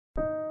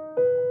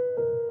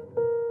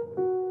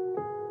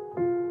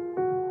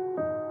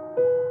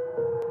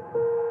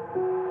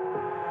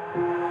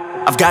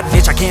I've got an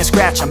itch I can't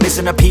scratch, I'm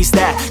missing a piece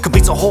that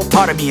completes a whole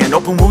part of me, an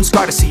open wound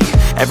scar to see.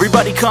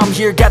 Everybody come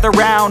here, gather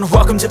round,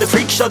 welcome to the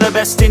freak show, the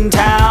best in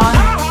town.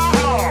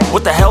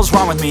 What the hell's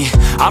wrong with me?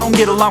 I don't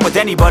get along with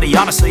anybody,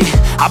 honestly.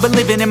 I've been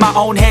living in my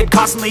own head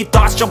constantly,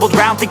 thoughts jumbled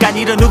round, think I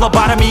need a new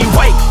lobotomy.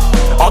 Wait,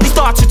 all these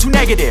thoughts are too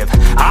negative,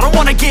 I don't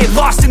wanna get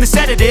lost in the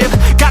sedative.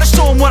 Gotta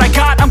show them what I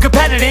got, I'm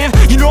competitive.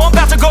 You know I'm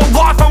about to go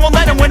off, I won't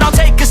let them win, I'll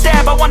take a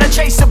stab. I wanna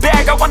chase a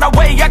bag, I want a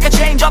way I can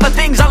change all the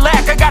things I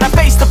lack. I gotta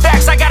face the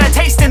facts, I got a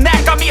taste in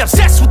that. Got me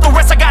obsessed with the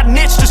rest, I got an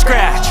itch to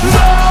scratch.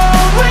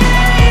 Slowly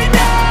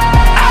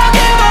now, I'll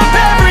give up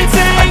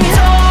everything.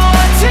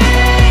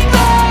 Daunting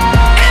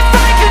all, if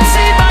I could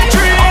see my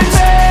dreams,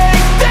 I'll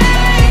make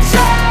things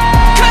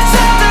right. 'Cause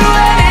I'll do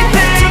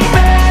anything to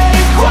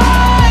make what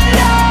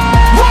I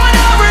want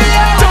a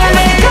reality. Don't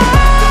let go,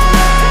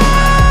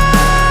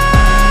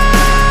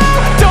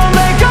 don't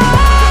let go.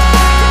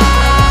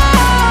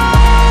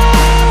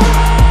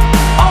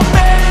 I'll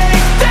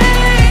make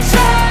things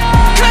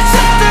right. 'Cause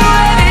I'll do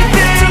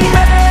anything to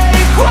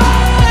make what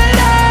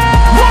I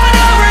want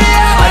a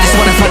reality. I just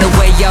wanna find a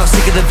way out,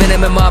 sick of the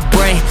venom in my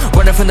brain.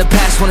 Running from the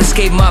past, wanna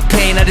escape my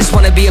pain. I just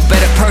wanna be a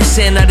better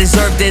person, I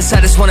deserve this.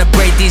 I just wanna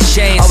break these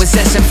chains. Always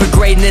asking for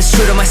greatness,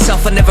 true to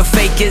myself, I never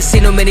fake it.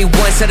 Seen too many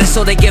once that I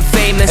so they get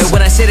famous. And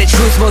when I say the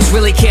truth, most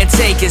really can't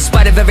take it. In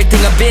spite of everything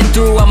I've been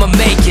through, I'ma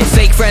make it.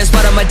 Fake friends,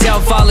 but on my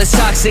downfall is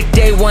toxic.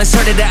 Day one,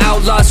 started to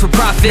outlaws for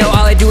profit. Now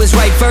all I do is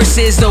write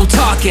verses, no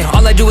talking.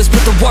 All I do is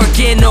put the work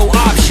in, no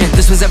option.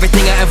 This was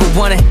everything I ever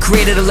wanted.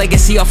 Created a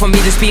legacy off of me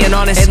just being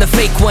honest. And the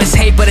fake ones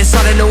hate, but it's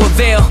all to no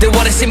avail. They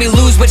wanna see me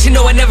lose, but you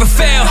know I never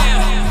fail.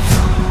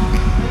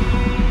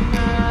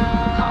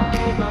 I'll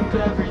give up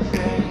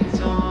everything,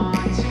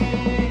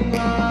 daunting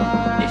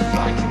all, if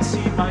I can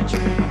see my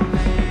dream,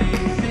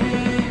 make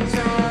things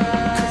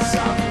right. 'Cause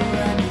I'll do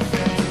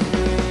anything to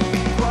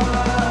make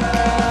what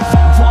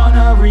I want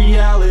a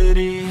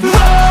reality.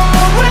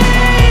 Slowly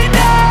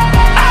now,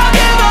 I'll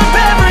give up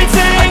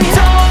everything,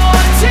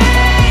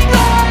 daunting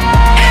all,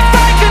 if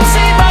I can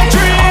see my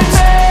dreams,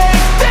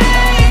 make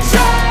things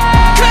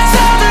right. 'Cause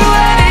I'll do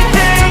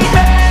anything to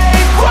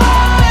make what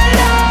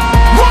I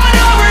want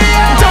a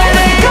reality. Don't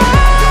let go,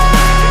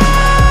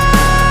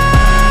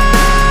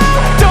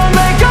 don't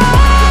let go.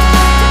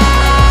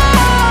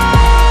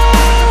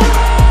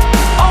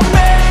 I'll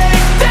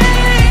make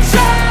things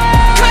right.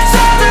 'Cause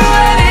I'll do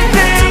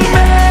anything to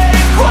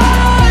make what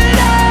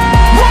I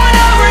want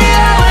a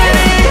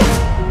reality.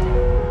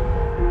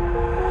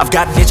 I've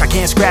got an itch I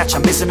can't scratch,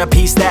 I'm missing a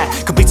piece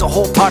that completes a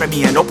whole part of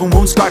me, an open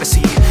wound scar to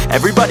see.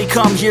 Everybody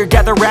come here,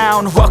 gather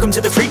round, welcome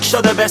to the freak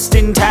show, the best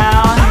in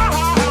town.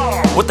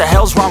 What the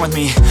hell's wrong with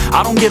me?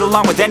 I don't get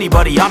along with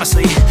anybody,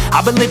 honestly.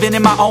 I've been living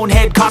in my own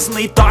head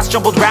constantly, thoughts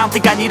jumbled round,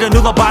 think I need a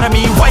new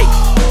lobotomy. Wait,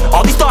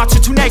 all these thoughts are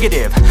too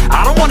negative,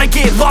 I don't wanna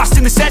get lost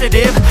in the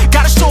sedative.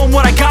 Gotta show them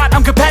what I got,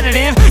 I'm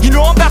competitive. You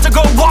know I'm about to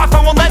go off,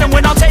 I won't let them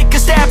win, I'll take a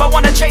stab. I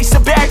wanna chase a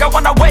bag, I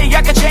want a way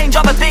I can change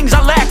all the things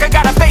I lack. I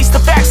gotta face the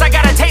facts, I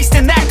got a taste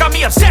in that. Got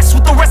me obsessed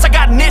with the rest, I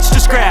got an itch to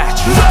scratch.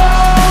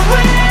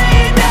 Slowly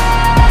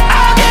now,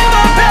 I'll give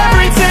up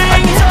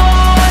everything,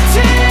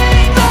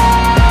 daunting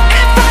all,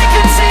 if I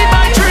can see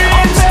my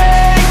dreams, I'll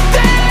make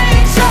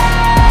things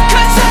right.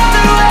 'Cause I'll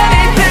do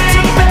anything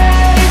to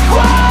make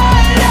what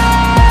I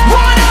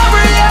want a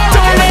reality.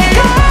 Don't let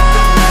go,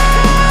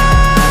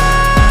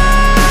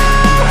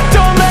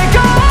 don't let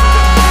go.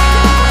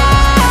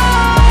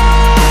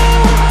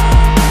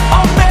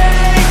 I'll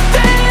make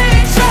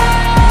things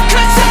right.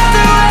 'Cause I'll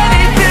do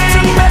anything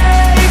to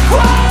make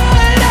what I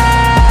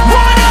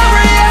want a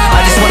reality. I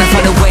just wanna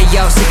find a way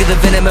out, sick of the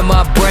venom in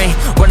my brain.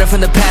 Running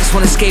from the past,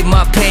 wanna escape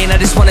my pain. I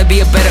just wanna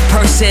be a better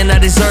person, I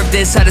deserve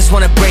this. I just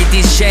wanna break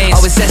these chains.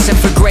 Always asking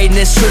for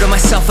greatness, true to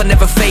myself, I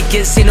never fake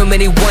it. Seen too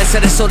many once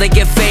that I so they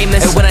get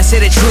famous. And when I say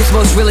the truth,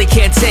 most really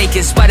can't take it.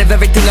 In spite of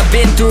everything I've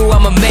been through,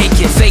 I'ma make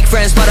it. Fake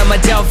friends, but on my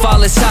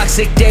downfall is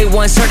toxic. Day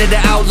one, started to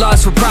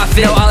outlaws for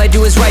profit. Now all I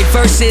do is write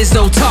verses,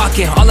 no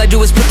talking. All I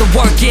do is put the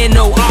work in,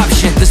 no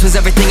option. This was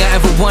everything I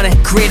ever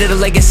wanted. Created a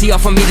legacy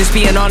off of me just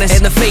being honest.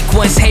 And the fake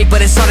ones hate,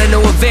 but it's all to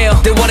no avail.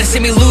 They wanna see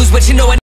me lose, but you know I